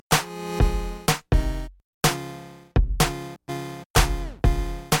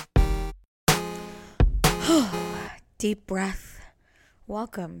Deep breath.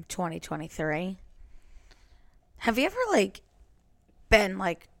 Welcome 2023. Have you ever been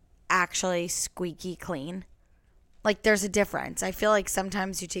actually squeaky clean? There's a difference. I feel like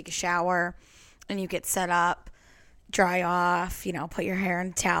sometimes you take a shower and you get set up, dry off, put your hair in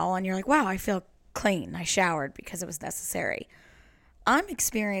a towel and you're like, wow, I feel clean. I showered because it was necessary. I'm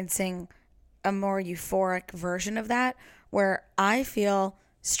experiencing a more euphoric version of that where I feel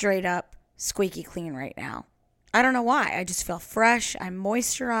straight up squeaky clean right now. I don't know why. I just feel fresh. I'm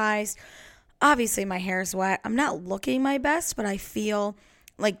moisturized. Obviously, my hair is wet. I'm not looking my best, but I feel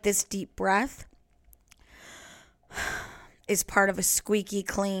like this deep breath is part of a squeaky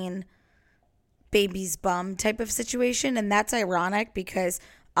clean baby's bum type of situation. And that's ironic because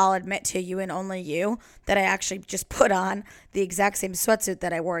I'll admit to you and only you that I actually just put on the exact same sweatsuit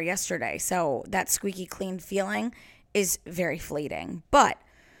that I wore yesterday. So that squeaky clean feeling is very fleeting. But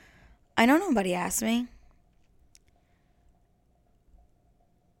I know nobody asked me.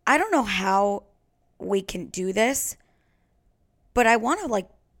 I don't know how we can do this, but I want to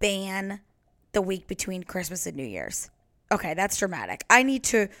ban the week between Christmas and New Year's. Okay, that's dramatic. I need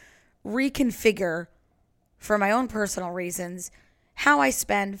to reconfigure, for my own personal reasons, how I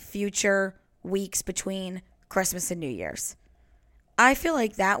spend future weeks between Christmas and New Year's. I feel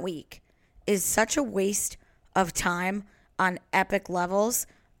like that week is such a waste of time on epic levels.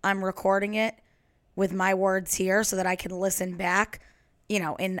 I'm recording it with my words here so that I can listen back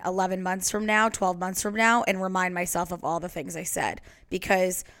in 11 months from now, 12 months from now, and remind myself of all the things I said,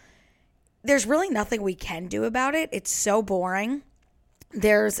 because there's really nothing we can do about it. It's so boring.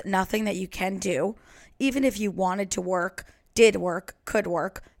 There's nothing that you can do. Even if you wanted to work, did work, could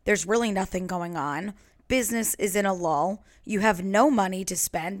work, there's really nothing going on. Business is in a lull. You have no money to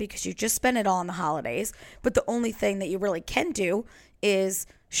spend because you just spent it all on the holidays. But the only thing that you really can do is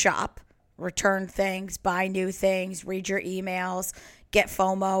shop, return things, buy new things, read your emails, get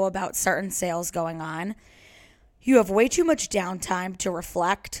FOMO about certain sales going on. You have way too much downtime to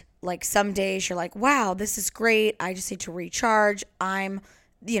reflect. Some days you're like, wow, this is great. I just need to recharge. I'm,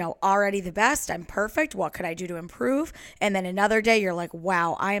 already the best. I'm perfect. What could I do to improve? And then another day you're like,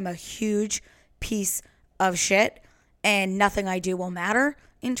 wow, I am a huge piece of shit and nothing I do will matter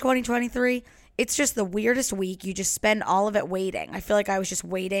in 2023. It's just the weirdest week. You just spend all of it waiting. I feel like I was just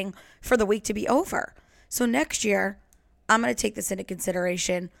waiting for the week to be over. So next year, I'm going to take this into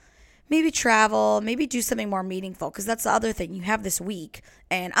consideration. Maybe travel, maybe do something more meaningful, because that's the other thing. You have this week,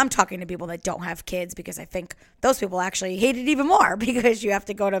 and I'm talking to people that don't have kids because I think those people actually hate it even more because you have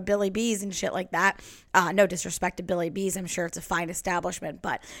to go to Billy B's and shit like that. No disrespect to Billy B's. I'm sure it's a fine establishment,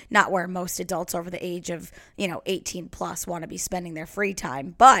 but not where most adults over the age of, 18 plus want to be spending their free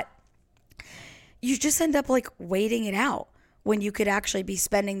time. But you just end up waiting it out when you could actually be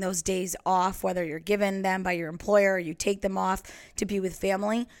spending those days off, whether you're given them by your employer or you take them off to be with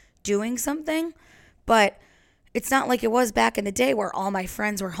family, doing something. But it's not like it was back in the day where all my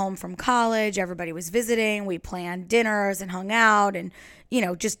friends were home from college, everybody was visiting, we planned dinners and hung out and,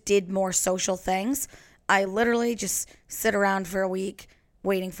 just did more social things. I literally just sit around for a week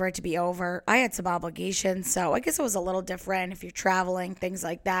waiting for it to be over. I had some obligations, so I guess it was a little different if you're traveling, things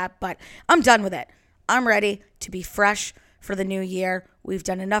like that, but I'm done with it. I'm ready to be fresh for the new year. We've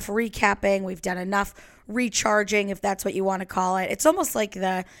done enough recapping. We've done enough recharging, if that's what you want to call it. It's almost like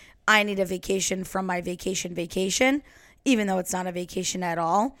I need a vacation from my vacation, even though it's not a vacation at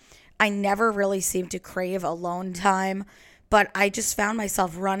all. I never really seem to crave alone time, but I just found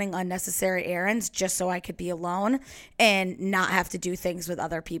myself running unnecessary errands just so I could be alone and not have to do things with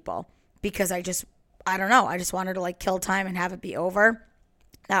other people because I don't know. I just wanted to kill time and have it be over.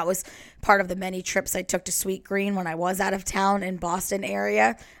 That was part of the many trips I took to Sweet Green when I was out of town in Boston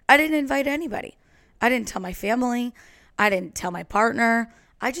area. I didn't invite anybody. I didn't tell my family. I didn't tell my partner.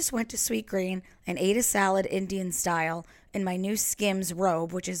 I just went to Sweet Green and ate a salad Indian style in my new Skims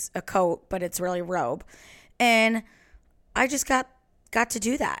robe, which is a coat, but it's really robe. And I just got to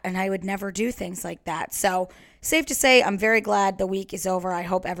do that, and I would never do things like that. So safe to say, I'm very glad the week is over. I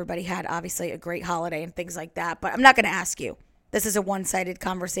hope everybody had, obviously, a great holiday and things like that, but I'm not going to ask you. This is a one-sided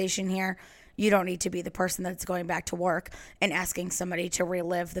conversation here. You don't need to be the person that's going back to work and asking somebody to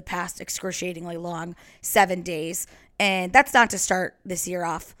relive the past excruciatingly long 7 days. And that's not to start this year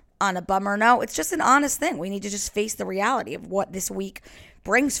off on a bummer note. It's just an honest thing. We need to just face the reality of what this week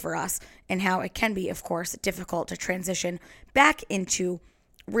brings for us and how it can be, of course, difficult to transition back into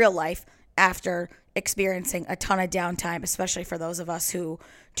real life after experiencing a ton of downtime, especially for those of us who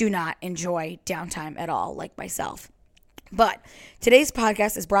do not enjoy downtime at all, like myself. But today's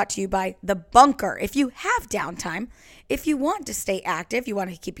podcast is brought to you by The Bunker. If you have downtime, if you want to stay active, you want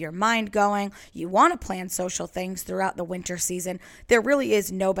to keep your mind going, you want to plan social things throughout the winter season, there really is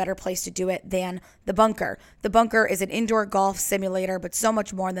no better place to do it than The Bunker. The Bunker is an indoor golf simulator, but so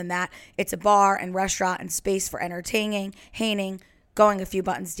much more than that. It's a bar and restaurant and space for entertaining, haining, going a few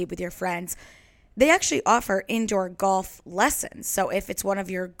buttons deep with your friends. They actually offer indoor golf lessons. So if it's one of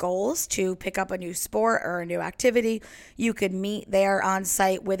your goals to pick up a new sport or a new activity, you could meet there on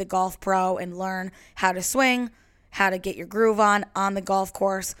site with a golf pro and learn how to swing, how to get your groove on the golf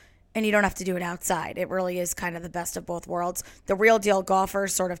course, and you don't have to do it outside. It really is kind of the best of both worlds. The real deal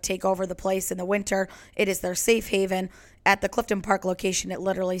golfers sort of take over the place in the winter. It is their safe haven. At the Clifton Park location, it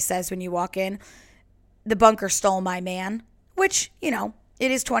literally says when you walk in, "The Bunker stole my man," which, it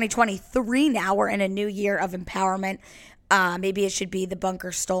is 2023 now. We're in a new year of empowerment. Maybe it should be "The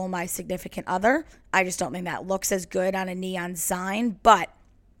Bunker stole my significant other." I just don't think that looks as good on a neon sign. But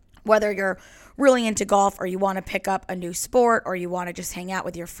whether you're really into golf or you want to pick up a new sport or you want to just hang out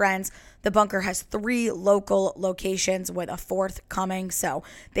with your friends, The Bunker has 3 local locations with a 4th coming. So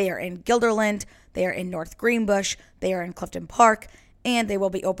they are in Guilderland, they are in North Greenbush, they are in Clifton Park, and they will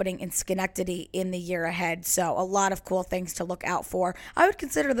be opening in Schenectady in the year ahead. So a lot of cool things to look out for. I would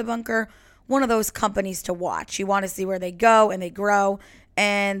consider The Bunker one of those companies to watch. You want to see where they go and they grow,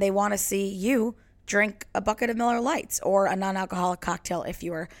 and they want to see you drink a bucket of Miller Lights or a non-alcoholic cocktail if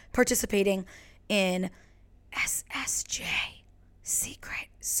you are participating in SSJ, Secret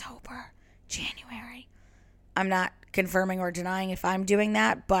Sober January. I'm not confirming or denying if I'm doing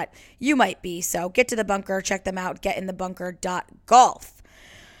that, but you might be. So get to The Bunker, check them out, getinthebunker.golf.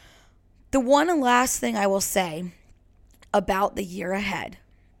 The one and last thing I will say about the year ahead,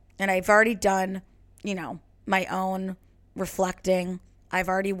 and I've already done, my own reflecting. I've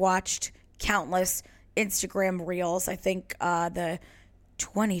already watched countless Instagram reels. I think the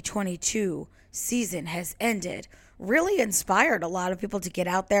 2022 season has ended. Really inspired a lot of people to get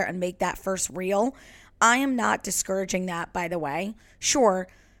out there and make that first reel. I am not discouraging that, by the way. Sure,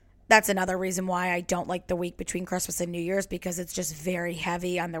 that's another reason why I don't like the week between Christmas and New Year's, because it's just very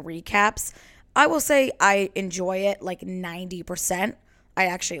heavy on the recaps. I will say I enjoy it like 90%. I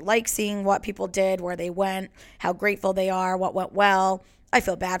actually like seeing what people did, where they went, how grateful they are, what went well. I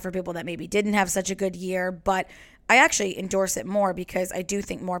feel bad for people that maybe didn't have such a good year, but I actually endorse it more because I do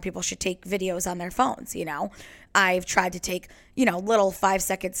think more people should take videos on their phones, I've tried to take, little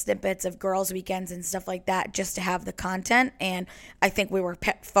 5-second snippets of girls' weekends and stuff like that just to have the content. And I think we were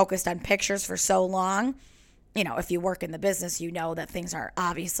focused on pictures for so long. If you work in the business, you know that things are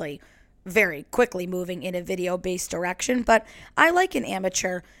obviously very quickly moving in a video-based direction. But I like an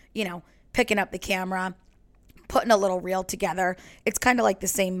amateur, picking up the camera, putting a little reel together. It's kind of like the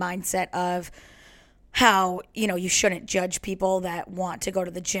same mindset of how, you shouldn't judge people that want to go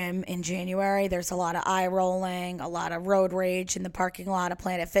to the gym in January. There's a lot of eye rolling, a lot of road rage in the parking lot of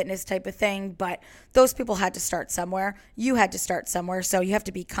Planet Fitness type of thing. But those people had to start somewhere. You had to start somewhere. So you have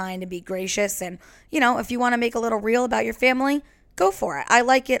to be kind and be gracious. And, if you want to make a little reel about your family, go for it. I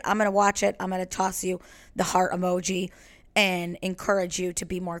like it. I'm going to watch it. I'm going to toss you the heart emoji and encourage you to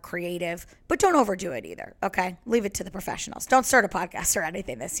be more creative, but don't overdo it either, okay? Leave it to the professionals. Don't start a podcast or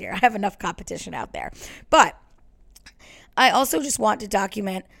anything this year. I have enough competition out there. But I also just want to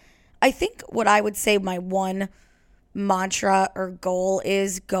document, I think what I would say my one mantra or goal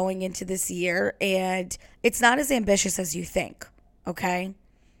is going into this year, and it's not as ambitious as you think, okay?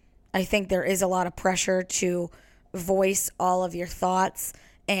 I think there is a lot of pressure to voice all of your thoughts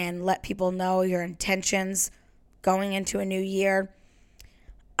and let people know your intentions going into a new year.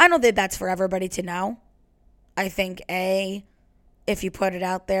 I don't think that's for everybody to know. I think, if you put it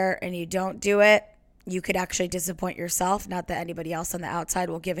out there and you don't do it, you could actually disappoint yourself. Not that anybody else on the outside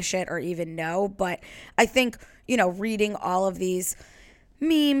will give a shit or even know, but I think, reading all of these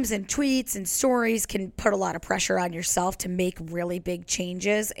memes and tweets and stories can put a lot of pressure on yourself to make really big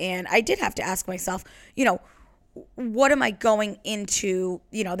changes. And I did have to ask myself, what am I going into,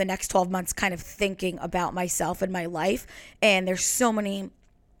 the next 12 months kind of thinking about myself and my life? And there's so many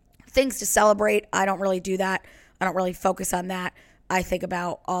things to celebrate. I don't really do that. I don't really focus on that. I think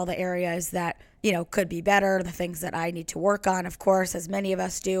about all the areas that, could be better, the things that I need to work on, of course, as many of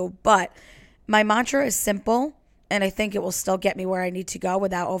us do. But my mantra is simple, and I think it will still get me where I need to go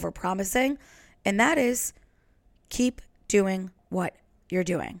without overpromising. And that is, keep doing what you're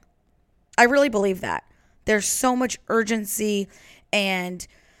doing. I really believe that. There's so much urgency and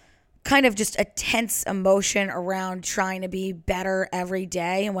kind of just a tense emotion around trying to be better every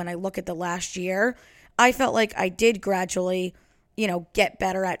day. And when I look at the last year, I felt like I did gradually, get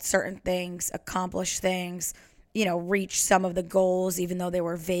better at certain things, accomplish things, reach some of the goals, even though they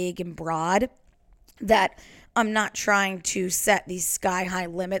were vague and broad, that I'm not trying to set these sky high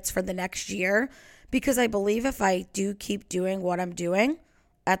limits for the next year, because I believe if I do keep doing what I'm doing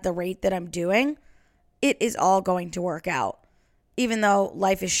at the rate that I'm doing, it is all going to work out. Even though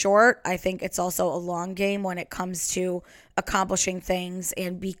life is short, I think it's also a long game when it comes to accomplishing things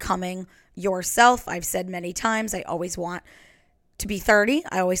and becoming yourself. I've said many times, I always want to be 30.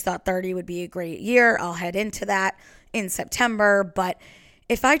 I always thought 30 would be a great year. I'll head into that in September. But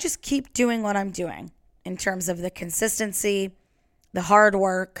if I just keep doing what I'm doing in terms of the consistency, the hard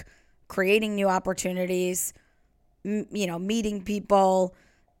work, creating new opportunities, meeting people,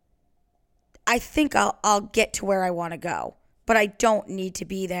 I think I'll get to where I want to go. But I don't need to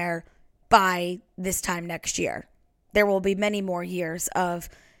be there by this time next year. There will be many more years of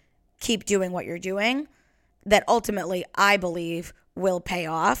keep doing what you're doing that ultimately I believe will pay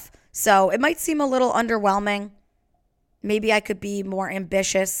off. So it might seem a little underwhelming. Maybe I could be more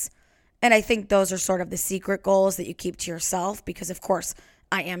ambitious. And I think those are sort of the secret goals that you keep to yourself, because of course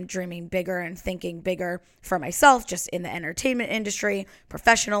I am dreaming bigger and thinking bigger for myself, just in the entertainment industry,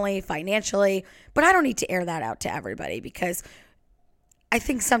 professionally, financially. But I don't need to air that out to everybody, because I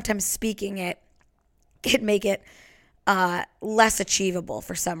think sometimes speaking it can make it less achievable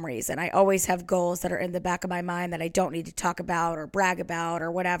for some reason. I always have goals that are in the back of my mind that I don't need to talk about or brag about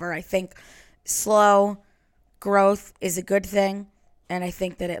or whatever. I think slow growth is a good thing, and I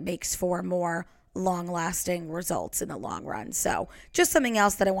think that it makes for more long-lasting results in the long run. So just something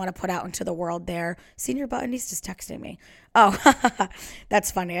else that I want to put out into the world there. Senior Buttonese just texting me. Oh,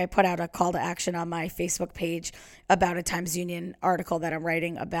 that's funny. I put out a call to action on my Facebook page about a Times Union article that I'm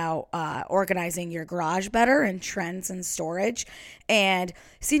writing about organizing your garage better and trends in storage. And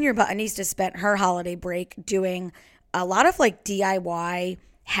Senior Buttonese just spent her holiday break doing a lot of like DIY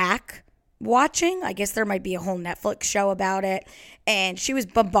hack watching. I guess there might be a whole Netflix show about it. And she was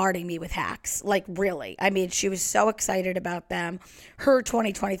bombarding me with hacks. Like, really. I mean, she was so excited about them. Her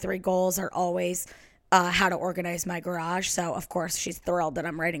 2023 goals are always how to organize my garage. So, of course, she's thrilled that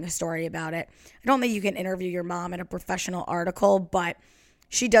I'm writing a story about it. I don't think you can interview your mom in a professional article, but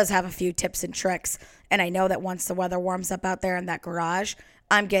she does have a few tips and tricks. And I know that once the weather warms up out there in that garage,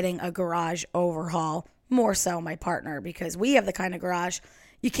 I'm getting a garage overhaul, more so my partner, because we have the kind of garage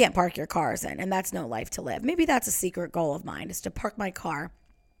you can't park your cars in, and that's no life to live. Maybe that's a secret goal of mine, is to park my car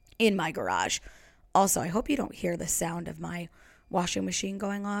in my garage. Also, I hope you don't hear the sound of my washing machine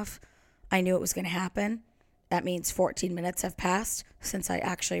going off. I knew it was going to happen. That means 14 minutes have passed since I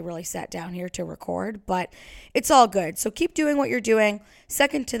actually really sat down here to record, but it's all good. So keep doing what you're doing.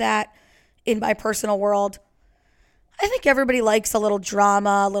 Second to that, in my personal world, I think everybody likes a little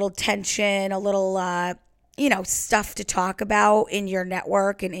drama, a little tension, a little stuff to talk about in your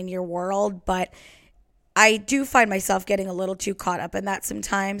network and in your world. But I do find myself getting a little too caught up in that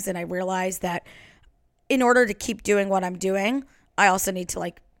sometimes. And I realize that in order to keep doing what I'm doing, I also need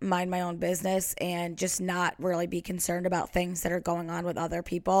to mind my own business and just not really be concerned about things that are going on with other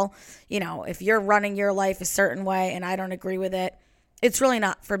people. If you're running your life a certain way and I don't agree with it, it's really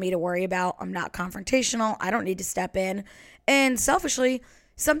not for me to worry about. I'm not confrontational. I don't need to step in. And selfishly,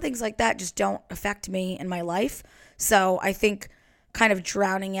 some things like that just don't affect me in my life. So I think kind of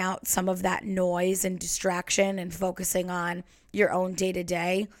drowning out some of that noise and distraction and focusing on your own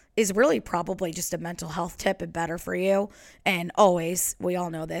day-to-day is really probably just a mental health tip and better for you. And always, we all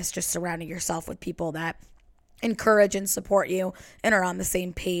know this, just surrounding yourself with people that encourage and support you and are on the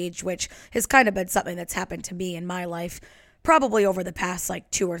same page, which has kind of been something that's happened to me in my life probably over the past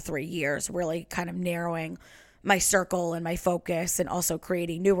 2 or 3 years, really kind of narrowing my circle and my focus, and also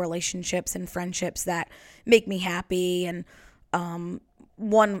creating new relationships and friendships that make me happy. And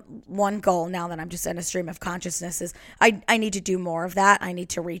one goal now that I'm just in a stream of consciousness is I need to do more of that. I need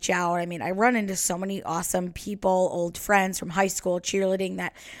to reach out. I mean, I run into so many awesome people, old friends from high school, cheerleading,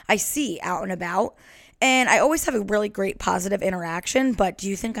 that I see out and about. And I always have a really great positive interaction, but do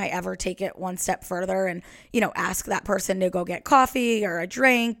you think I ever take it one step further and, ask that person to go get coffee or a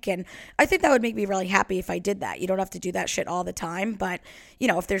drink? And I think that would make me really happy if I did that. You don't have to do that shit all the time, but,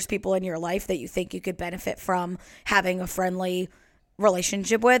 if there's people in your life that you think you could benefit from having a friendly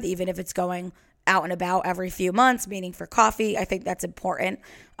relationship with, even if it's going out and about every few months, meeting for coffee, I think that's important.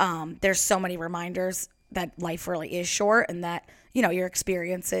 There's so many reminders that life really is short, and that, your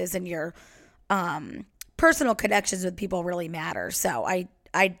experiences and your personal connections with people really matter. So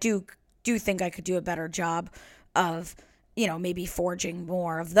I do think I could do a better job of, maybe forging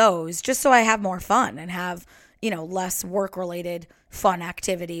more of those, just so I have more fun and have, less work-related fun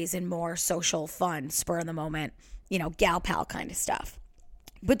activities and more social fun, spur of the moment, gal pal kind of stuff.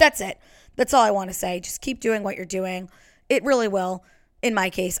 But that's it. That's all I want to say. Just keep doing what you're doing. It really will, in my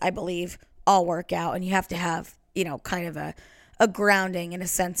case, I believe, all work out. And you have to have, kind of a grounding in a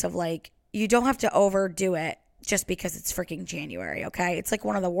sense of like, you don't have to overdo it just because it's freaking January, okay? It's like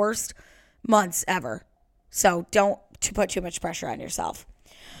one of the worst months ever. So don't put too much pressure on yourself.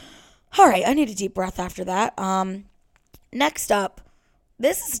 All right, I need a deep breath after that. Next up,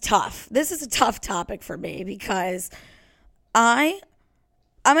 this is tough. This is a tough topic for me because I'm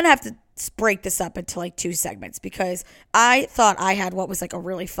going to have to break this up into like 2 segments because I thought I had what was like a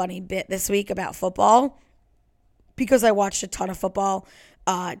really funny bit this week about football because I watched a ton of football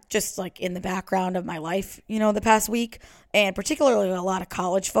just like in the background of my life, the past week, and particularly a lot of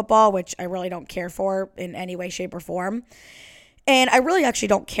college football, which I really don't care for in any way, shape, or form. And I really actually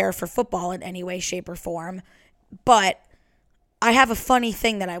don't care for football in any way, shape, or form, but I have a funny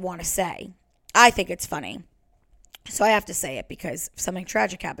thing that I want to say. I think it's funny. So I have to say it because if something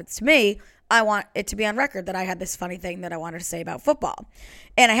tragic happens to me, I want it to be on record that I had this funny thing that I wanted to say about football.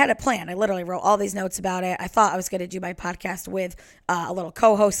 And I had a plan. I literally wrote all these notes about it. I thought I was going to do my podcast with a little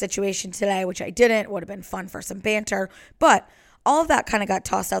co-host situation today, which I didn't. Would have been fun for some banter. But all of that kind of got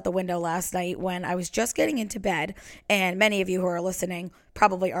tossed out the window last night when I was just getting into bed. And many of you who are listening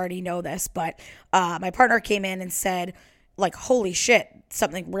probably already know this. But my partner came in and said, like, holy shit,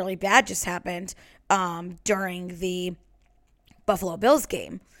 something really bad just happened during the Buffalo Bills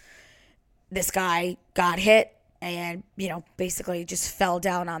game. This guy got hit and, basically just fell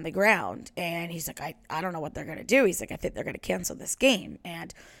down on the ground. And he's like, I don't know what they're going to do. He's like, I think they're going to cancel this game.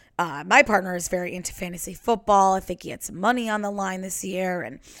 And my partner is very into fantasy football. I think he had some money on the line this year.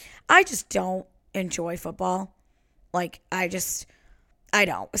 And I just don't enjoy football. Like, I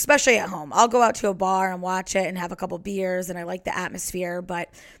don't, especially at home. I'll go out to a bar and watch it and have a couple beers, and I like the atmosphere. But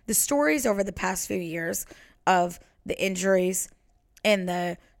the stories over the past few years of the injuries and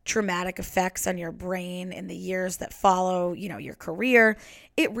the traumatic effects on your brain in the years that follow, your career,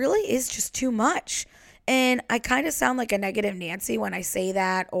 it really is just too much. And I kind of sound like a negative Nancy when I say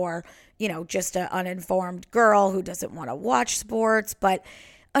that, or, just an uninformed girl who doesn't want to watch sports, but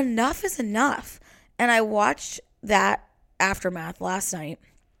enough is enough. And I watched that aftermath last night.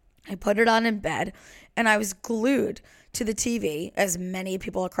 I put it on in bed and I was glued to the TV, as many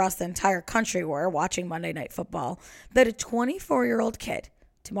people across the entire country were watching Monday Night Football, that a 24-year-old kid,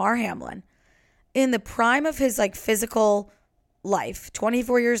 Damar Hamlin, in the prime of his physical life,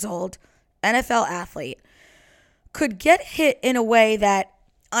 24 years old, NFL athlete, could get hit in a way that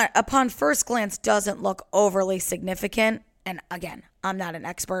upon first glance doesn't look overly significant. And again, I'm not an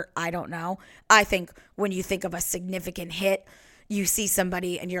expert. I don't know. I think when you think of a significant hit, you see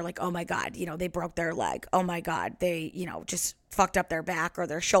somebody and you're like, oh my God, they broke their leg. Oh my God, they, just fucked up their back or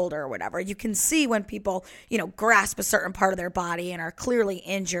their shoulder or whatever. You can see when people, grasp a certain part of their body and are clearly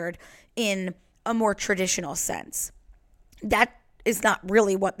injured in a more traditional sense. That is not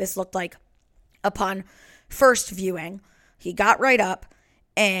really what this looked like upon first viewing. He got right up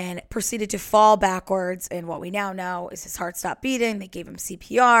and proceeded to fall backwards. And what we now know is his heart stopped beating. They gave him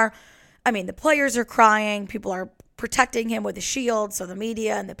CPR. I mean, the players are crying. People are protecting him with a shield so the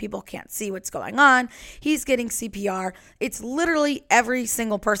media and the people can't see what's going on. He's getting CPR. It's literally every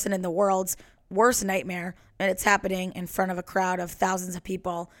single person in the world's worst nightmare, and it's happening in front of a crowd of thousands of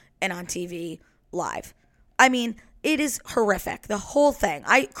people and on TV live. I mean, it is horrific. The whole thing.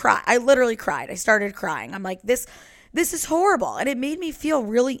 I cried. I literally cried. I started crying. I'm like, this is horrible. And it made me feel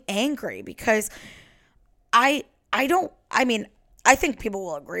really angry because I think people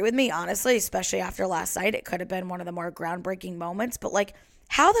will agree with me, honestly, especially after last night. It could have been one of the more groundbreaking moments. But,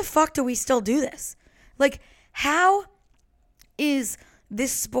 how the fuck do we still do this? How is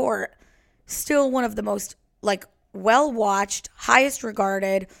this sport still one of the most, well-watched, highest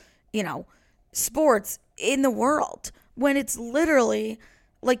regarded, sports in the world when it's literally,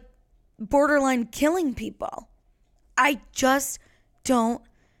 borderline killing people? I just don't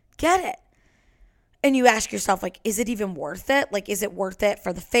get it. And you ask yourself, is it even worth it? Is it worth it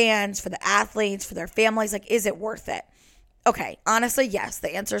for the fans, for the athletes, for their families? Is it worth it? Okay, honestly, yes.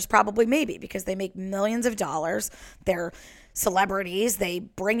 The answer is probably maybe, because they make millions of dollars. They're celebrities. They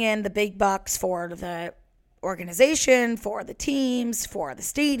bring in the big bucks for the organization, for the teams, for the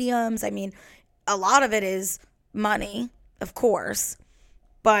stadiums. I mean, a lot of it is money, of course.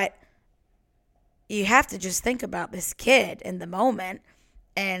 But you have to just think about this kid in the moment,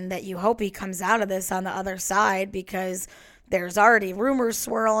 and that you hope he comes out of this on the other side, because there's already rumors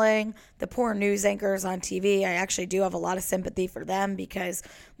swirling. The poor news anchors on TV, I actually do have a lot of sympathy for them, because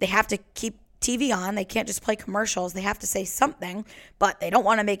they have to keep TV on. They can't just play commercials. They have to say something, but they don't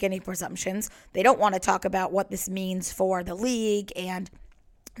want to make any presumptions. They don't want to talk about what this means for the league and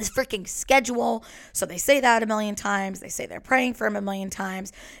this freaking schedule. So they say that a million times. They say they're praying for him a million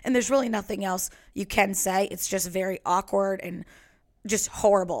times. And there's really nothing else you can say. It's just very awkward and just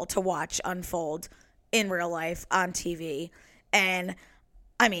horrible to watch unfold in real life on TV. And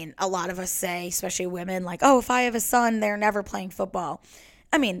I mean, a lot of us say, especially women, like, oh, if I have a son, they're never playing football.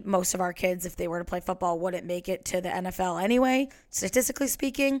 I mean, most of our kids, if they were to play football, wouldn't make it to the NFL anyway, statistically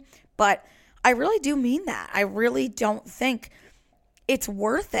speaking. But I really do mean that. I really don't think it's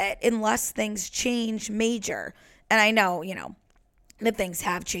worth it unless things change major. And I know, that things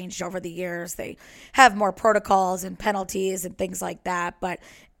have changed over the years. They have more protocols and penalties and things like that. But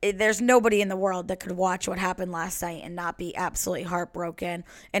there's nobody in the world that could watch what happened last night and not be absolutely heartbroken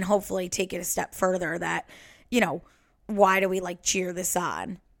and hopefully take it a step further that, why do we cheer this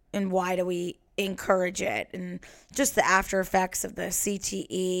on and why do we encourage it, and just the after effects of the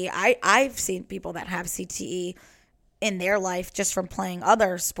CTE. I've seen people that have CTE in their life just from playing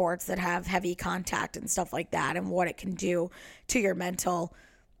other sports that have heavy contact and stuff like that, and what it can do to your mental,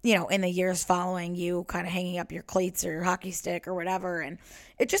 in the years following you kind of hanging up your cleats or your hockey stick or whatever. And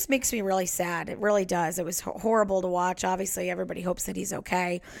it just makes me really sad. It really does. It was horrible to watch. Obviously, everybody hopes that he's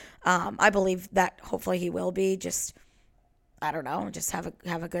okay. I believe that hopefully he will be. Just, I don't know, just have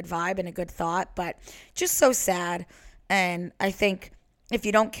a good vibe and a good thought. But just so sad. And I think if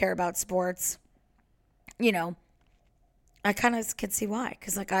you don't care about sports, I kind of can see why.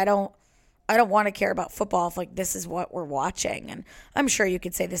 Because, I don't want to care about football if, this is what we're watching. And I'm sure you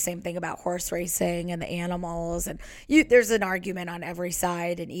could say the same thing about horse racing and the animals. And there's an argument on every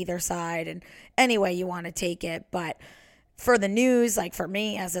side and either side and any way you want to take it. But for the news, for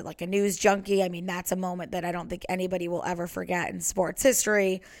me as a news junkie, I mean, that's a moment that I don't think anybody will ever forget in sports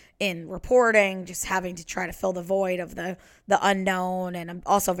history, in reporting, just having to try to fill the void of the unknown. And I'm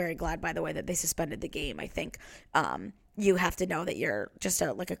also very glad, by the way, that they suspended the game. I think you have to know that you're just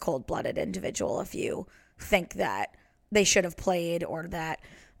a cold-blooded individual if you think that they should have played or that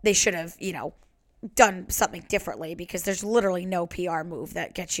they should have, done something differently, because there's literally no PR move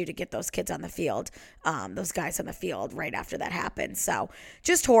that gets you to get those kids on the field, those guys on the field right after that happened. So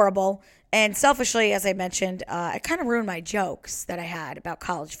just horrible. And selfishly, as I mentioned, it kind of ruined my jokes that I had about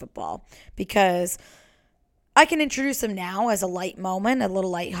college football, because I can introduce them now as a light moment, a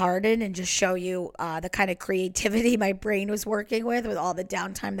little lighthearted, and just show you the kind of creativity my brain was working with all the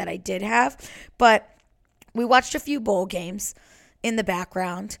downtime that I did have. But we watched a few bowl games in the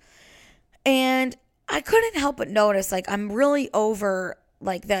background, and I couldn't help but notice, I'm really over,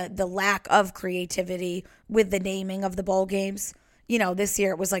 the lack of creativity with the naming of the bowl games. This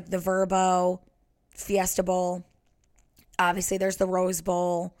year it was, the Verbo, Fiesta Bowl. Obviously, there's the Rose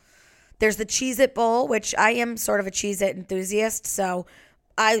Bowl. There's the Cheez-It Bowl, which I am sort of a Cheez-It enthusiast, so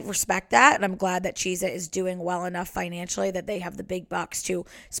I respect that, and I'm glad that Cheez-It is doing well enough financially that they have the big bucks to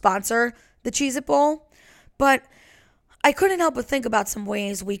sponsor the Cheez-It Bowl. But I couldn't help but think about some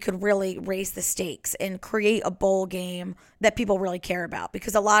ways we could really raise the stakes and create a bowl game that people really care about,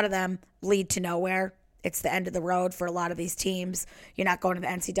 because a lot of them lead to nowhere. It's the end of the road for a lot of these teams. You're not going to the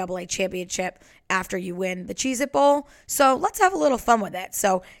NCAA championship after you win the Cheez-It Bowl. So let's have a little fun with it.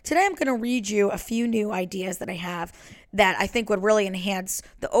 So today I'm going to read you a few new ideas that I have that I think would really enhance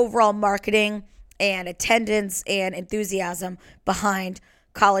the overall marketing and attendance and enthusiasm behind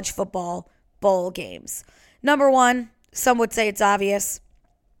college football bowl games. Number one, some would say it's obvious,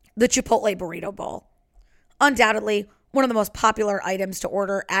 the Chipotle Burrito Bowl. Undoubtedly, one of the most popular items to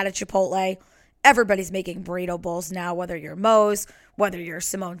order at a Chipotle. Everybody's making burrito bowls now, whether you're Moe's, whether you're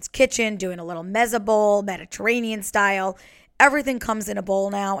Simone's Kitchen, doing a little mezza bowl, Mediterranean style. Everything comes in a bowl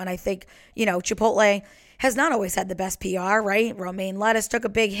now, and I think, Chipotle has not always had the best PR, right? Romaine lettuce took a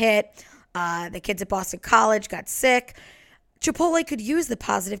big hit. The kids at Boston College got sick. Chipotle could use the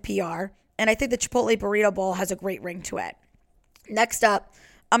positive PR, and I think the Chipotle Burrito Bowl has a great ring to it. Next up,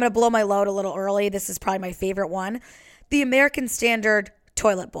 I'm going to blow my load a little early. This is probably my favorite one. The American Standard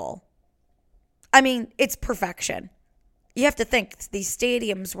Toilet Bowl. I mean, it's perfection. You have to think, these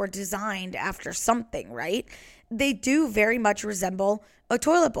stadiums were designed after something, right? They do very much resemble a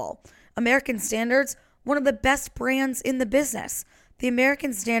toilet bowl. American Standard's one of the best brands in the business. The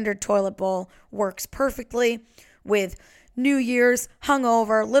American Standard Toilet Bowl works perfectly with New Year's,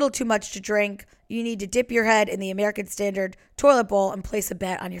 hungover, little too much to drink. You need to dip your head in the American Standard Toilet Bowl and place a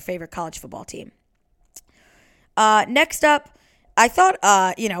bet on your favorite college football team. Next up, I thought,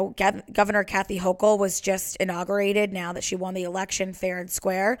 Governor Kathy Hochul was just inaugurated now that she won the election fair and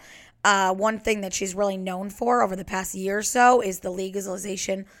square. One thing that she's really known for over the past year or so is the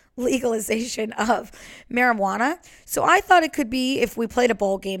legalization of marijuana. So I thought it could be, if we played a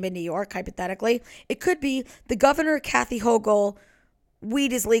bowl game in New York, hypothetically, it could be the Governor Kathy Hochul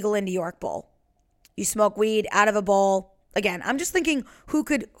weed is legal in New York bowl. You smoke weed out of a bowl. Again, I'm just thinking who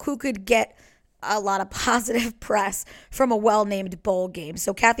could get a lot of positive press from a well-named bowl game.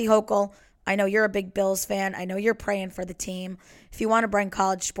 So Kathy Hochul, I know you're a big Bills fan. I know you're praying for the team. If you want to bring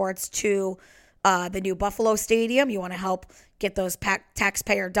college sports to the new Buffalo Stadium, you want to help get those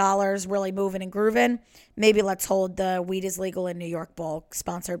taxpayer dollars really moving and grooving, maybe let's hold the Weed is Legal in New York Bowl,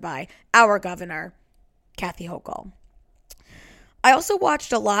 sponsored by our governor, Kathy Hochul. I also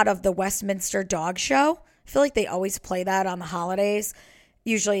watched a lot of the Westminster Dog Show. I feel like they always play that on the holidays.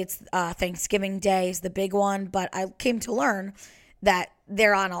 Usually it's Thanksgiving Day is the big one, but I came to learn that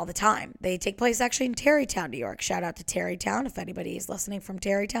they're on all the time. They take place actually in Tarrytown, New York. Shout out to Tarrytown. If anybody is listening from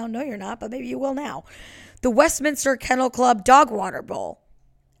Tarrytown, no, you're not, but maybe you will now. The Westminster Kennel Club Dog Water Bowl.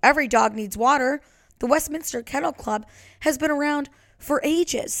 Every dog needs water. The Westminster Kennel Club has been around for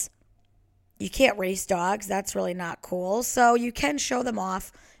ages. You can't race dogs. That's really not cool. So you can show them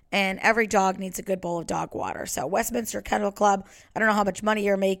off, and every dog needs a good bowl of dog water. So Westminster Kennel Club, I don't know how much money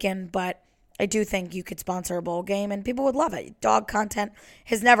you're making, but I do think you could sponsor a bowl game, and people would love it. Dog content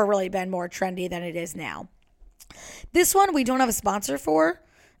has never really been more trendy than it is now. This one we don't have a sponsor for.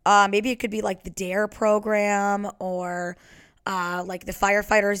 Maybe it could be like the DARE program or like the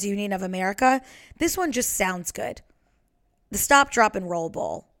Firefighters Union of America. This one just sounds good. The Stop, Drop, and Roll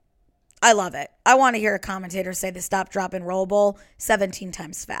Bowl. I love it. I want to hear a commentator say the Stop, Drop, and Roll Bowl 17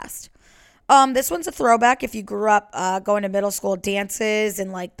 times fast. This one's a throwback if you grew up going to middle school dances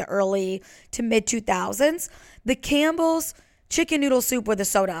in like the early to mid 2000s. The Campbell's chicken noodle soup with a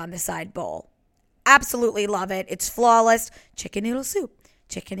soda on the side bowl. Absolutely love it. It's flawless. Chicken noodle soup,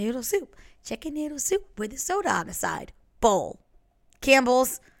 chicken noodle soup, chicken noodle soup with a soda on the side bowl.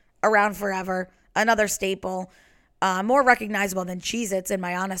 Campbell's, around forever. Another staple. More recognizable than Cheez-Its, in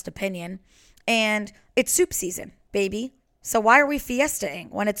my honest opinion. And it's soup season, baby. So why are we fiestaing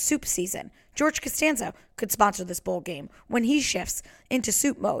when it's soup season? George Costanza could sponsor this bowl game when he shifts into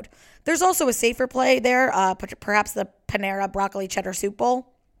soup mode. There's also a safer play there, perhaps the Panera Broccoli Cheddar Soup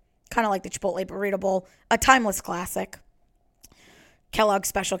Bowl, kind of like the Chipotle Burrito Bowl, a timeless classic. Kellogg's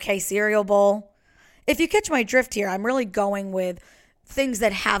Special K Cereal Bowl. If you catch my drift here, I'm really going with things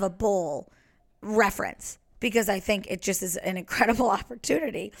that have a bowl reference, because I think it just is an incredible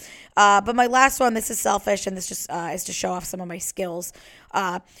opportunity. But my last one, this is selfish, and this just is to show off some of my skills.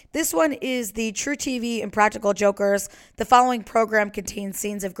 This one is the True TV Impractical Jokers. The following program contains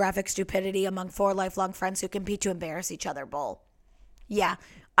scenes of graphic stupidity among 4 lifelong friends who compete to embarrass each other bowl. Yeah,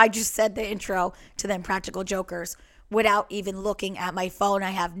 I just said the intro to the Impractical Jokers without even looking at my phone.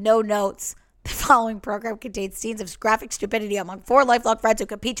 I have no notes. The following program contains scenes of graphic stupidity among 4 lifelong friends who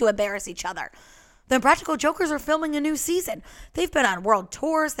compete to embarrass each other. The Impractical Jokers are filming a new season. They've been on world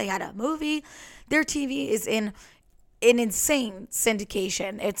tours. They had a movie. Their TV is in an insane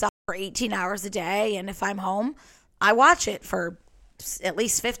syndication. It's up for 18 hours a day, and if I'm home, I watch it for at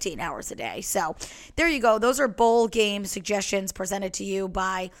least 15 hours a day. So there you go. Those are bowl game suggestions presented to you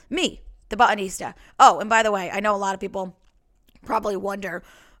by me, the Buttonista. Oh, and by the way, I know a lot of people probably wonder,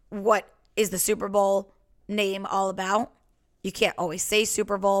 what is the Super Bowl name all about? You can't always say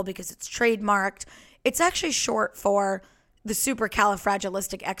Super Bowl because it's trademarked. It's actually short for the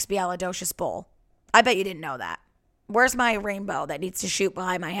Supercalifragilisticexpialidocious Bowl. I bet you didn't know that. Where's my rainbow that needs to shoot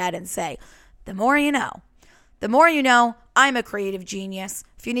behind my head and say, the more you know? The more you know, I'm a creative genius.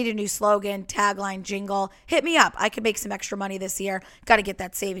 If you need a new slogan, tagline, jingle, hit me up. I can make some extra money this year. Got to get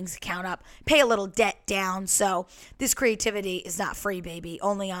that savings account up. Pay a little debt down. So this creativity is not free, baby.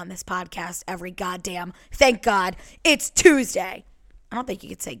 Only on this podcast every goddamn, thank God, it's Tuesday. I don't think you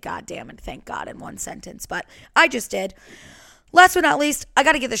could say goddamn and thank God in one sentence, but I just did. Last but not least, I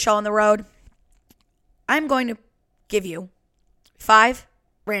got to get the show on the road. I'm going to give you 5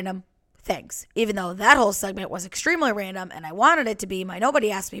 random things, even though that whole segment was extremely random and I wanted it to be my nobody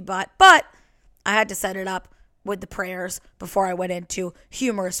asked me but I had to set it up with the prayers before I went into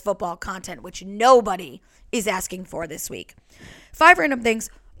humorous football content, which nobody is asking for this week. 5 random things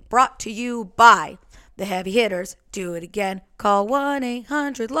brought to you by the heavy hitters. Do it again. Call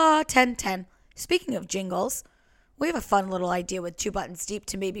 1-800-LAW-1010. Speaking of jingles, we have a fun little idea with 2 Buttons Deep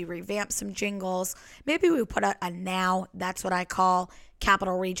to maybe revamp some jingles. Maybe we put out a now, that's what I call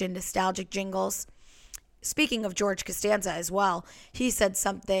Capital Region nostalgic jingles. Speaking of George Costanza as well, he said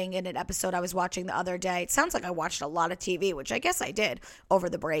something in an episode I was watching the other day. It sounds like I watched a lot of TV, which I guess I did over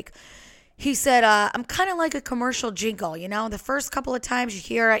the break. He said, I'm kind of like a commercial jingle, you know? The first couple of times you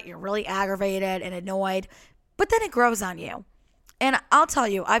hear it, you're really aggravated and annoyed, but then it grows on you. And I'll tell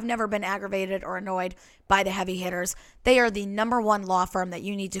you, I've never been aggravated or annoyed by the heavy hitters. They are the number one law firm that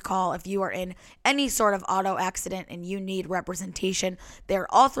you need to call if you are in any sort of auto accident and you need representation. They're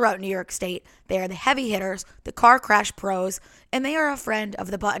all throughout New York State. They are the heavy hitters, the car crash pros, and they are a friend of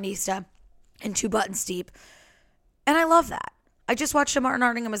the Buttonista and Two Buttons Deep. And I love that. I just watched a Martin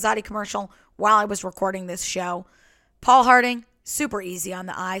Harding and Mazzotti commercial while I was recording this show. Paul Harding, super easy on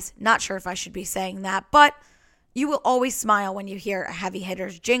the eyes. Not sure if I should be saying that, but you will always smile when you hear a heavy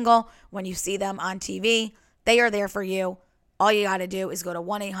hitters jingle, when you see them on TV. They are there for you. All you got to do is go to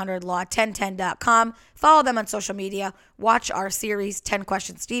 1-800-LAW-1010.com, follow them on social media, watch our series 10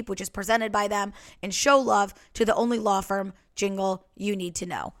 Questions Deep, which is presented by them, and show love to the only law firm jingle you need to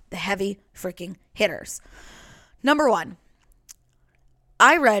know, the heavy freaking hitters. Number 1,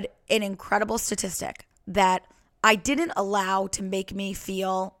 I read an incredible statistic that I didn't allow to make me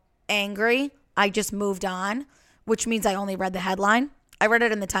feel angry. I just moved on, which means I only read the headline. I read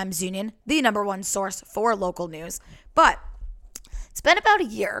it in the Times-Union, the number one source for local news. But it's been about a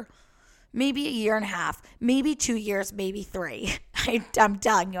year, maybe a year and a half, maybe 2 years, maybe 3. I'm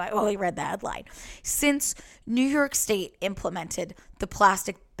telling you, I only read the headline. Since New York State implemented the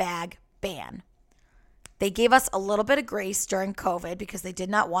plastic bag ban. They gave us a little bit of grace during COVID because they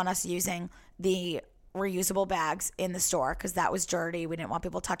did not want us using the reusable bags in the store because that was dirty. We didn't want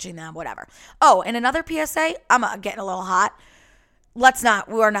people touching them, whatever. Oh, and another PSA, I'm getting a little hot.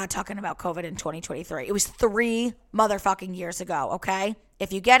 We're not talking about COVID in 2023. It was 3 motherfucking years ago, okay?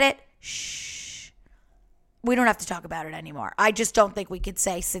 If you get it, shh. We don't have to talk about it anymore. I just don't think we could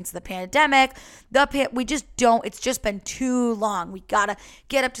say since the pandemic, we just don't. It's just been too long. We got to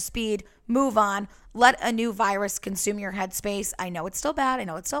get up to speed, move on, let a new virus consume your headspace. I know it's still bad. I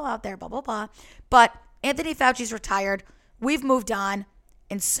know it's still out there, blah, blah, blah. But Anthony Fauci's retired. We've moved on.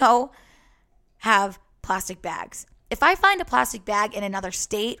 And so have plastic bags. If I find a plastic bag in another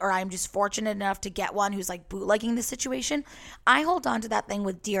state or I'm just fortunate enough to get one who's like bootlegging the situation, I hold on to that thing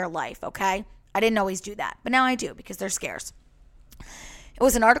with dear life, okay? I didn't always do that, but now I do because they're scarce. It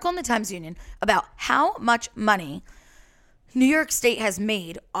was an article in the Times-Union about how much money New York State has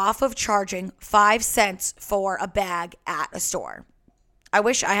made off of charging 5 cents for a bag at a store. I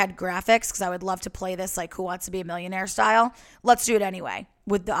wish I had graphics because I would love to play this like Who Wants to Be a Millionaire style. Let's do it anyway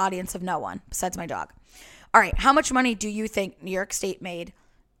with the audience of no one besides my dog. All right, how much money do you think New York State made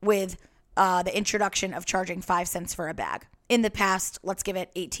with the introduction of charging 5 cents for a bag? In the past, let's give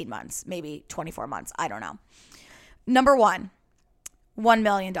it 18 months, maybe 24 months. I don't know. Number 1, $1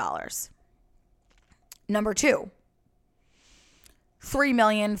 million. Number 2,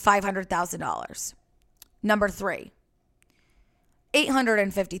 $3,500,000. Number 3,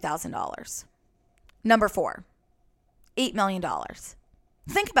 $850,000. Number 4, $8 million.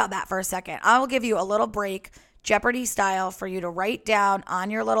 Think about that for a second. I will give you a little break, Jeopardy style, for you to write down on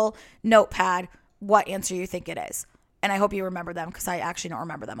your little notepad what answer you think it is. And I hope you remember them because I actually don't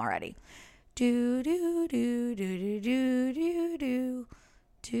remember them already. Do do do do do do do do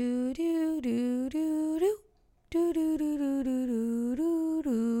do do do do do do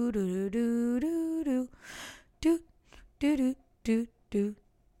do do do do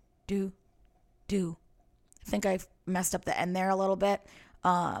do do. I think I messed up the end there a little bit.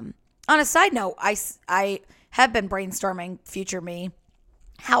 On a side note, I have been brainstorming future me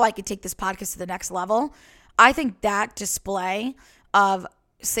how I could take this podcast to the next level. I think that display of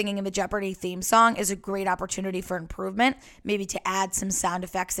singing in the Jeopardy theme song is a great opportunity for improvement, maybe to add some sound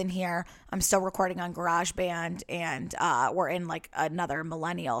effects in here. I'm still recording on GarageBand, and we're in like another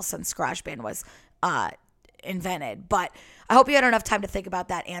millennial since GarageBand was invented. But I hope you had enough time to think about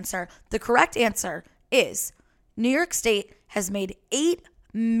that answer. The correct answer is New York State has made $8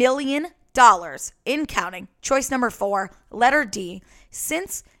 million in counting, choice number 4, letter D,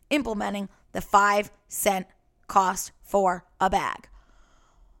 since implementing the 5 cent cost for a bag.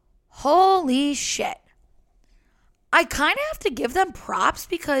 Holy shit. I kind of have to give them props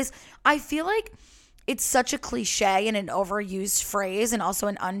because I feel like it's such a cliche and an overused phrase and also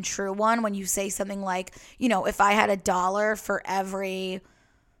an untrue one when you say something like, you know, if I had $1 for every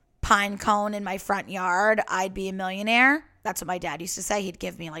pine cone in my front yard, I'd be a millionaire. That's what my dad used to say. He'd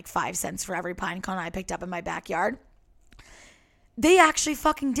give me like 5 cents for every pine cone I picked up in my backyard. They actually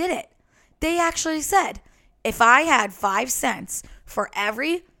fucking did it. They actually said, if I had 5 cents for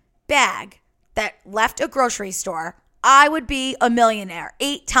every bag that left a grocery store, I would be a millionaire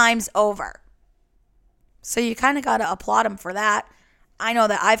 8 times over. So you kind of got to applaud them for that. I know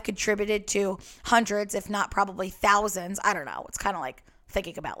that I've contributed to hundreds, if not probably thousands. I don't know. It's kind of like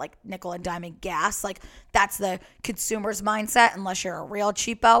thinking about like nickel and diamond gas. Like that's the consumer's mindset, unless you're a real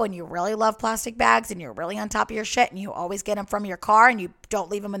cheapo and you really love plastic bags and you're really on top of your shit and you always get them from your car and you don't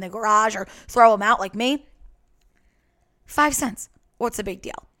leave them in the garage or throw them out like me. 5 cents. What's the big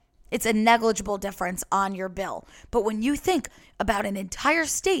deal? It's a negligible difference on your bill. But when you think about an entire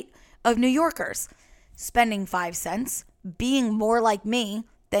state of New Yorkers spending 5 cents, being more like me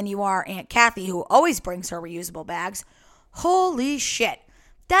than you are Aunt Kathy, who always brings her reusable bags, holy shit.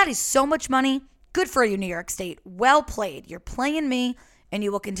 That is so much money. Good for you, New York State. Well played. You're playing me, and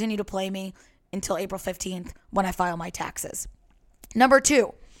you will continue to play me until April 15th when I file my taxes. Number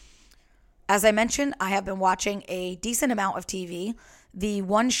 2, as I mentioned, I have been watching a decent amount of TV. The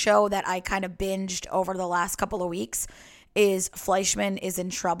one show that I kind of binged over the last couple of weeks is Fleischman is in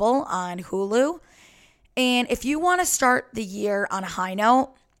Trouble on Hulu. And if you want to start the year on a high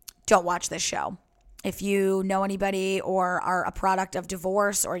note, don't watch this show. If you know anybody or are a product of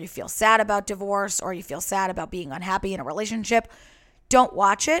divorce, or you feel sad about divorce, or you feel sad about being unhappy in a relationship, don't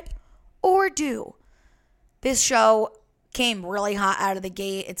watch it, or do. This show came really hot out of the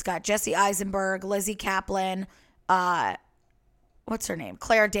gate. It's got Jesse Eisenberg, Lizzie Kaplan, what's her name?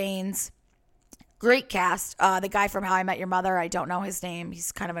 Claire Danes. Great cast. The guy from How I Met Your Mother, I don't know his name.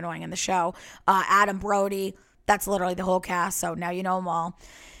 He's kind of annoying in the show. Adam Brody. That's literally the whole cast, so now you know them all.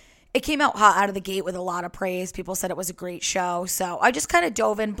 It came out of the gate with a lot of praise. People said it was a great show, so I just kind of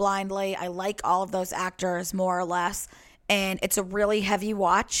dove in blindly. I like all of those actors, more or less, and it's a really heavy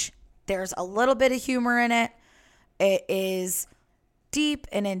watch. There's a little bit of humor in it. It is deep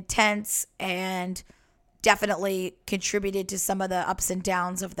and intense and definitely contributed to some of the ups and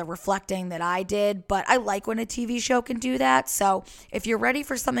downs of the reflecting that I did, but I like when a TV show can do that. So if you're ready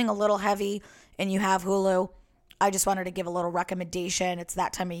for something a little heavy and you have Hulu, I just wanted to give a little recommendation. It's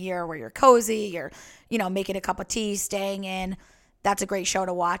that time of year where you're cozy, you're, making a cup of tea, staying in. That's a great show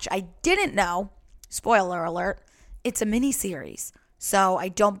to watch. I didn't know, spoiler alert, it's a mini series. So I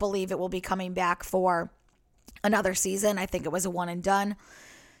don't believe it will be coming back for another season. I think it was a one and done.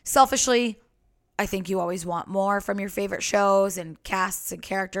 Selfishly, I think you always want more from your favorite shows and casts and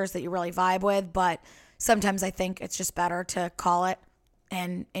characters that you really vibe with, but sometimes I think it's just better to call it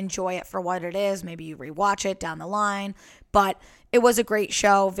and enjoy it for what it is. Maybe you rewatch it down the line, but it was a great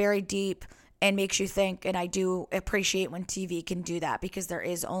show, very deep, and makes you think, and I do appreciate when TV can do that because there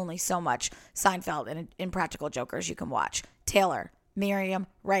is only so much Seinfeld and Impractical Jokers you can watch. Taylor, Miriam,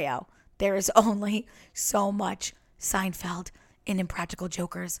 Rayo, there is only so much Seinfeld and Impractical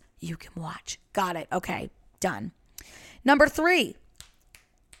Jokers you can watch. Got it. Okay, done. Number 3,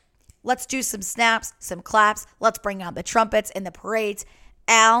 let's do some snaps, some claps. Let's bring out the trumpets and the parades.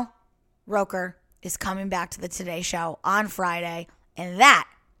 Al Roker is coming back to the Today Show on Friday, and that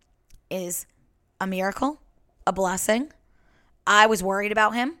is a miracle, a blessing. I was worried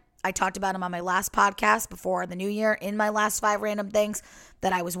about him. I talked about him on my last podcast before the new year in my last 5 random things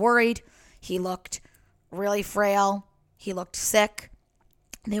that I was worried. He looked really frail. He looked sick.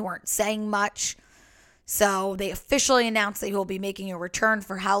 They weren't saying much. So they officially announced that he will be making a return.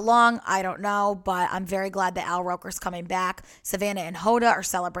 For how long, I don't know, but I'm very glad that Al Roker's coming back. Savannah and Hoda are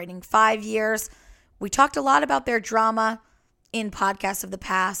celebrating 5 years. We talked a lot about their drama in podcasts of the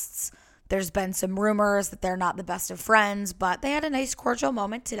pasts. There's been some rumors that they're not the best of friends, but they had a nice cordial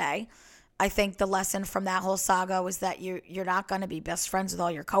moment today. I think the lesson from that whole saga was that you're not going to be best friends with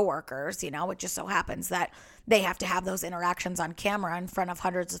all your coworkers. It just so happens that they have to have those interactions on camera in front of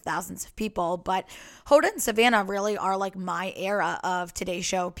hundreds of thousands of people. But Hoda and Savannah really are like my era of Today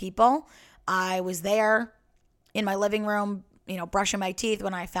Show people. I was there in my living room, brushing my teeth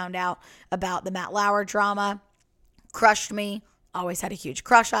when I found out about the Matt Lauer drama. Crushed me. Always had a huge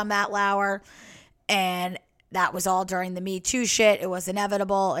crush on Matt Lauer. And that was all during the Me Too shit. It was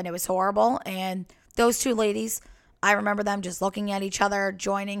inevitable and it was horrible. And those two ladies, I remember them just looking at each other,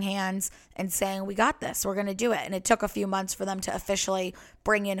 joining hands and saying, we got this, we're going to do it. And it took a few months for them to officially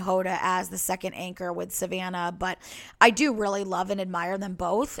bring in Hoda as the second anchor with Savannah. But I do really love and admire them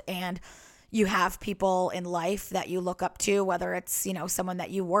both. And you have people in life that you look up to, whether it's, someone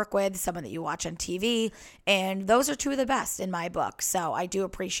that you work with, someone that you watch on TV. And those are two of the best in my book. So I do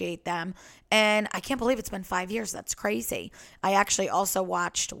appreciate them. And I can't believe it's been 5 years. That's crazy. I actually also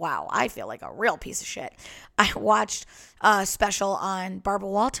watched, wow, I feel like a real piece of shit. I watched a special on Barbara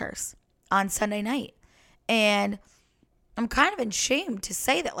Walters on Sunday night. And I'm kind of ashamed to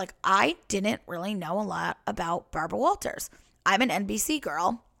say that, I didn't really know a lot about Barbara Walters. I'm an NBC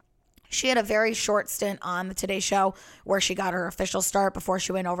girl. She had a very short stint on the Today Show where she got her official start before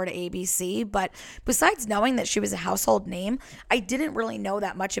she went over to ABC. But besides knowing that she was a household name, I didn't really know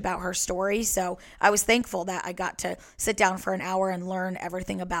that much about her story. So I was thankful that I got to sit down for an hour and learn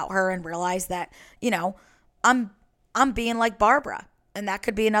everything about her and realize that, I'm being like Barbara. And that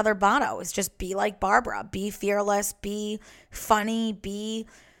could be another motto, is just be like Barbara. Be fearless, be funny, be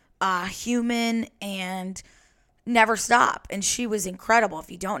human, and never stop. And she was incredible. If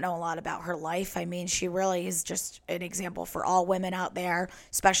you don't know a lot about her life, I mean, she really is just an example for all women out there,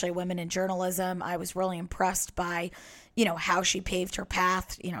 especially women in journalism. I was really impressed by, how she paved her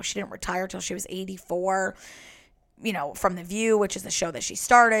path. She didn't retire till she was 84, from The View, which is the show that she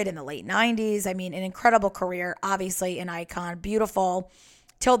started in the late 90s. I mean, an incredible career, obviously an icon, beautiful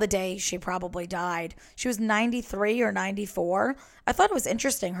till the day she probably died. She was 93 or 94. I thought it was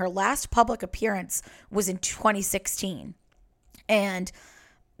interesting. Her last public appearance was in 2016. And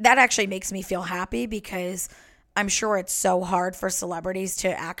that actually makes me feel happy, because I'm sure it's so hard for celebrities to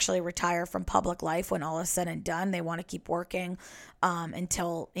actually retire from public life when all is said and done. They want to keep working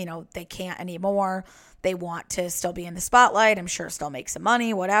until, they can't anymore. They want to still be in the spotlight. I'm sure still make some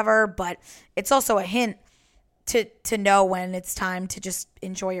money, whatever. But it's also a hint to know when it's time to just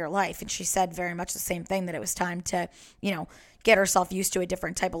enjoy your life. And she said very much the same thing, that it was time to, get herself used to a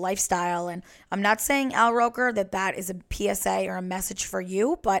different type of lifestyle. And I'm not saying, Al Roker, that is a PSA or a message for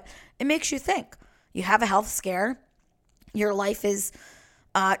you, but it makes you think. You have a health scare. Your life is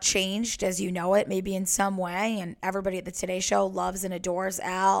changed as you know it, maybe in some way. And everybody at the Today Show loves and adores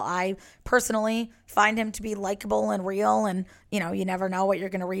Al. I personally find him to be likable and real. And, you never know what you're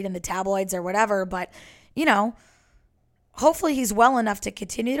going to read in the tabloids or whatever. But, hopefully he's well enough to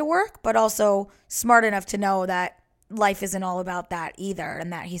continue to work, but also smart enough to know that life isn't all about that either,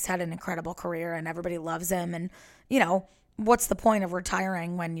 and that he's had an incredible career and everybody loves him. And, what's the point of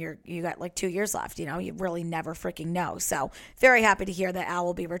retiring when you got like 2 years left? You really never freaking know. So very happy to hear that Al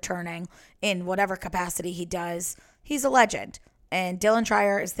will be returning in whatever capacity he does. He's a legend. And Dylan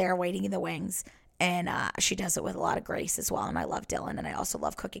Trier is there waiting in the wings. And she does it with a lot of grace as well. And I love Dylan. And I also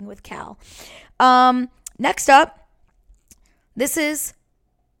love cooking with Cal. Next up, this is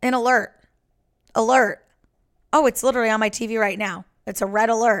an alert. Alert. Oh, it's literally on my TV right now. It's a red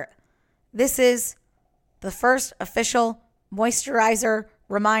alert. This is the first official moisturizer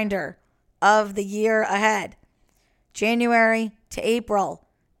reminder of the year ahead. January to April,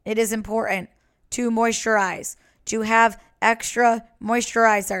 it is important to moisturize, to have extra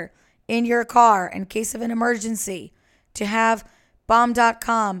moisturizer in your car in case of an emergency, to have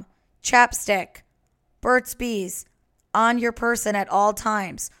Bomb.com chapstick, Burt's Bees on your person at all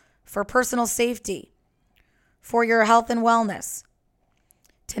times for personal safety, for your health and wellness,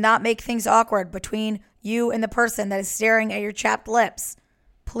 to not make things awkward between you and the person that is staring at your chapped lips.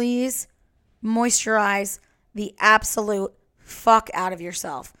 Please moisturize the absolute fuck out of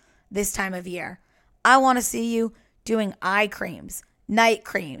yourself this time of year. I want to see you doing eye creams, night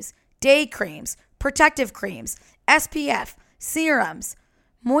creams, day creams, protective creams, SPF, serums.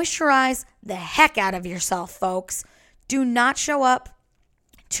 Moisturize the heck out of yourself, folks. Do not show up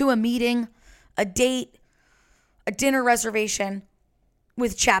to a meeting, a date, a dinner reservation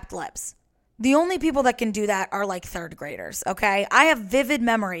with chapped lips. The only people that can do that are like third graders, okay? I have vivid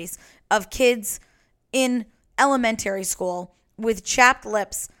memories of kids in elementary school with chapped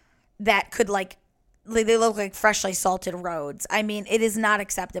lips that could they look like freshly salted roads. I mean, it is not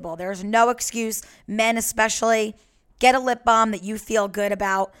acceptable. There's no excuse. Men especially, get a lip balm that you feel good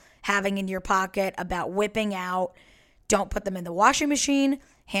about having in your pocket, about whipping out. Don't put them in the washing machine.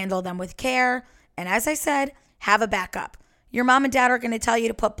 Handle them with care. And as I said, have a backup. Your mom and dad are going to tell you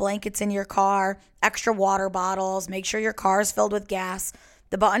to put blankets in your car, extra water bottles, make sure your car is filled with gas.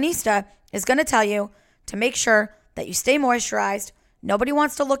 The Botanista is going to tell you to make sure that you stay moisturized. Nobody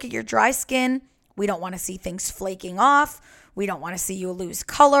wants to look at your dry skin. We don't want to see things flaking off. We don't want to see you lose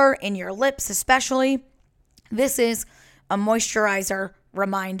color in your lips especially. This is a moisturizer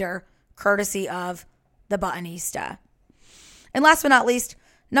reminder courtesy of the Botanista. And last but not least,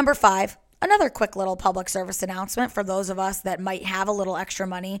 number 5, another quick little public service announcement for those of us that might have a little extra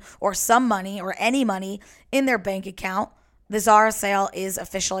money or some money or any money in their bank account. The Zara sale is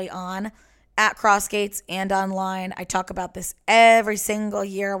officially on at Crossgates and online. I talk about this every single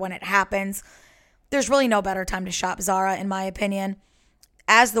year when it happens. There's really no better time to shop Zara, in my opinion.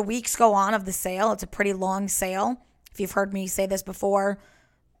 As the weeks go on of the sale, it's a pretty long sale. If you've heard me say this before,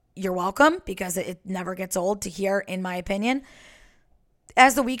 you're welcome, because it never gets old to hear, in my opinion.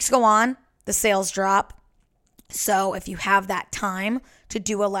 As the weeks go on, the sales drop. So if you have that time to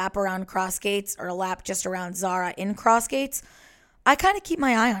do a lap around Crossgates or a lap just around Zara in Crossgates, I kind of keep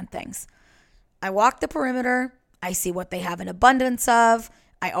my eye on things. I walk the perimeter. I see what they have an abundance of.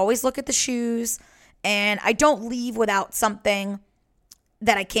 I always look at the shoes, and I don't leave without something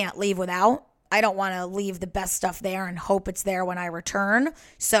that I can't leave without. I don't want to leave the best stuff there and hope it's there when I return.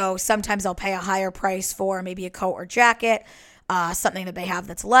 So sometimes I'll pay a higher price for maybe a coat or jacket, something that they have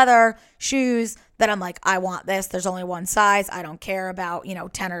that's leather, shoes, that I'm like, I want this. There's only one size. I don't care about,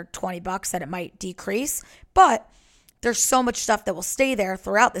 10 or 20 bucks that it might decrease. But there's so much stuff that will stay there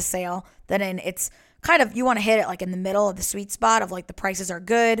throughout the sale that it's kind of, you want to hit it like in the middle of the sweet spot of like the prices are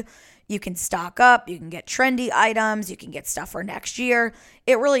good. You can stock up. You can get trendy items. You can get stuff for next year.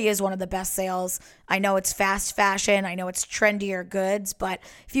 It really is one of the best sales. I know it's fast fashion. I know it's trendier goods. But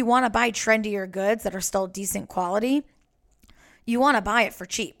if you want to buy trendier goods that are still decent quality, you want to buy it for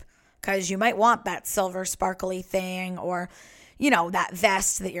cheap because you might want that silver sparkly thing or, that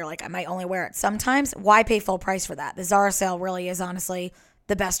vest that you're like, I might only wear it sometimes. Why pay full price for that? The Zara sale really is honestly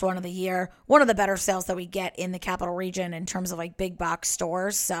the best one of the year. One of the better sales that we get in the capital region in terms of like big box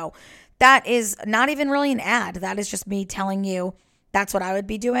stores. So that is not even really an ad. That is just me telling you that's what I would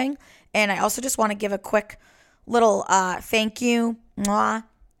be doing. And I also just want to give a quick little thank you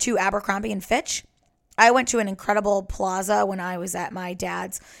to Abercrombie and Fitch. I went to an incredible plaza when I was at my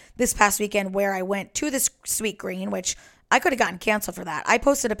dad's this past weekend where I went to this Sweet Green, which I could have gotten canceled for that. I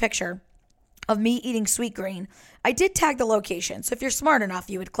posted a picture of me eating Sweet Green. I did tag the location, so if you're smart enough,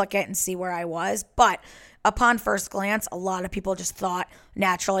 you would click it and see where I was. But upon first glance, a lot of people just thought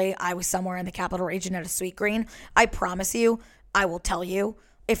naturally I was somewhere in the capital region at a Sweet Green. I promise you, I will tell you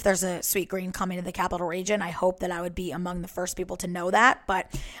if there's a Sweet Green coming to the capital region. I hope that I would be among the first people to know that.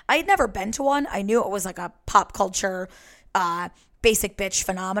 But I had never been to one. I knew it was like a pop culture basic bitch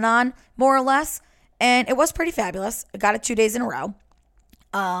phenomenon, more or less. And it was pretty fabulous. I got it 2 days in a row.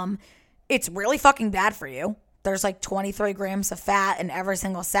 It's really fucking bad for you. There's like 23 grams of fat in every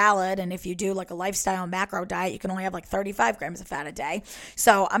single salad. And if you do like a lifestyle macro diet, you can only have like 35 grams of fat a day.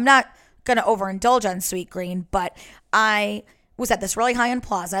 So I'm not going to overindulge on Sweet Green, but I was at this really high-end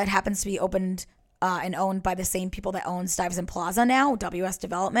plaza. It happens to be opened and owned by the same people that own Stuyvesant Plaza now, WS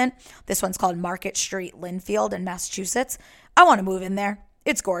Development. This one's called Market Street, Linfield in Massachusetts. I want to move in there.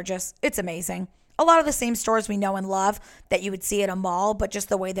 It's gorgeous. It's amazing. A lot of the same stores we know and love that you would see at a mall, but just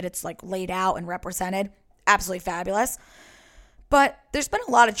the way that it's like laid out and represented, absolutely fabulous. But there's been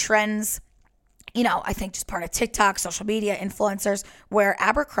a lot of trends, I think just part of TikTok, social media, influencers, where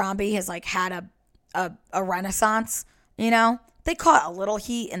Abercrombie has like had a renaissance, They caught a little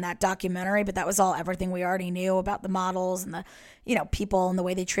heat in that documentary, but that was all everything we already knew about the models and the, people and the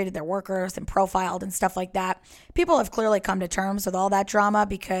way they treated their workers and profiled and stuff like that. People have clearly come to terms with all that drama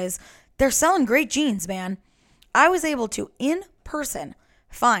because they're selling great jeans, man. I was able to, in person,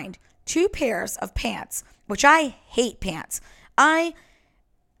 find 2 pairs of pants, which I hate pants. I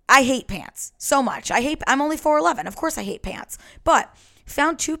hate pants so much. I'm only 4'11". Of course I hate pants. But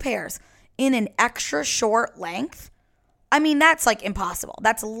found 2 pairs in an extra short length. I mean, that's like impossible.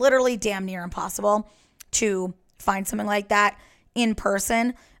 That's literally damn near impossible to find something like that in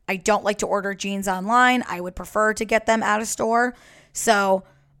person. I don't like to order jeans online. I would prefer to get them out of store. So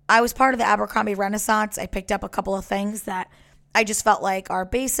I was part of the Abercrombie Renaissance. I picked up a couple of things that I just felt like are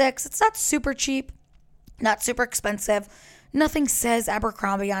basics. It's not super cheap, not super expensive. Nothing says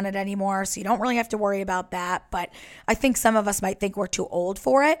Abercrombie on it anymore, so you don't really have to worry about that. But I think some of us might think we're too old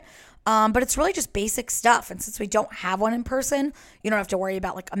for it. But it's really just basic stuff. And since we don't have one in person, you don't have to worry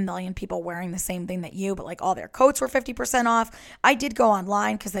about like a million people wearing the same thing that you, but like all their coats were 50% off. I did go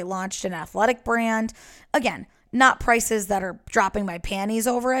online because they launched an athletic brand. Again, not prices that are dropping my panties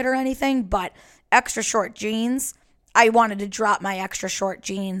over it or anything, but extra short jeans. I wanted to drop my extra short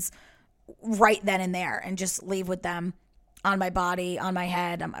jeans right then and there and just leave with them on my body, on my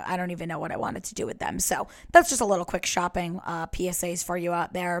head. I don't even know what I wanted to do with them. So that's just a little quick shopping PSAs for you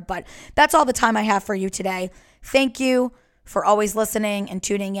out there. But that's all the time I have for you today. Thank you for always listening and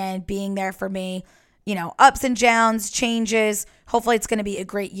tuning in, being there for me. Ups and downs, changes. Hopefully it's going to be a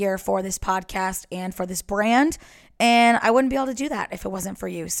great year for this podcast and for this brand. And I wouldn't be able to do that if it wasn't for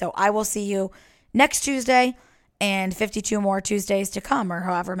you. So I will see you next Tuesday and 52 more Tuesdays to come, or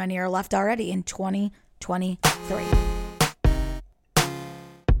however many are left already in 2023.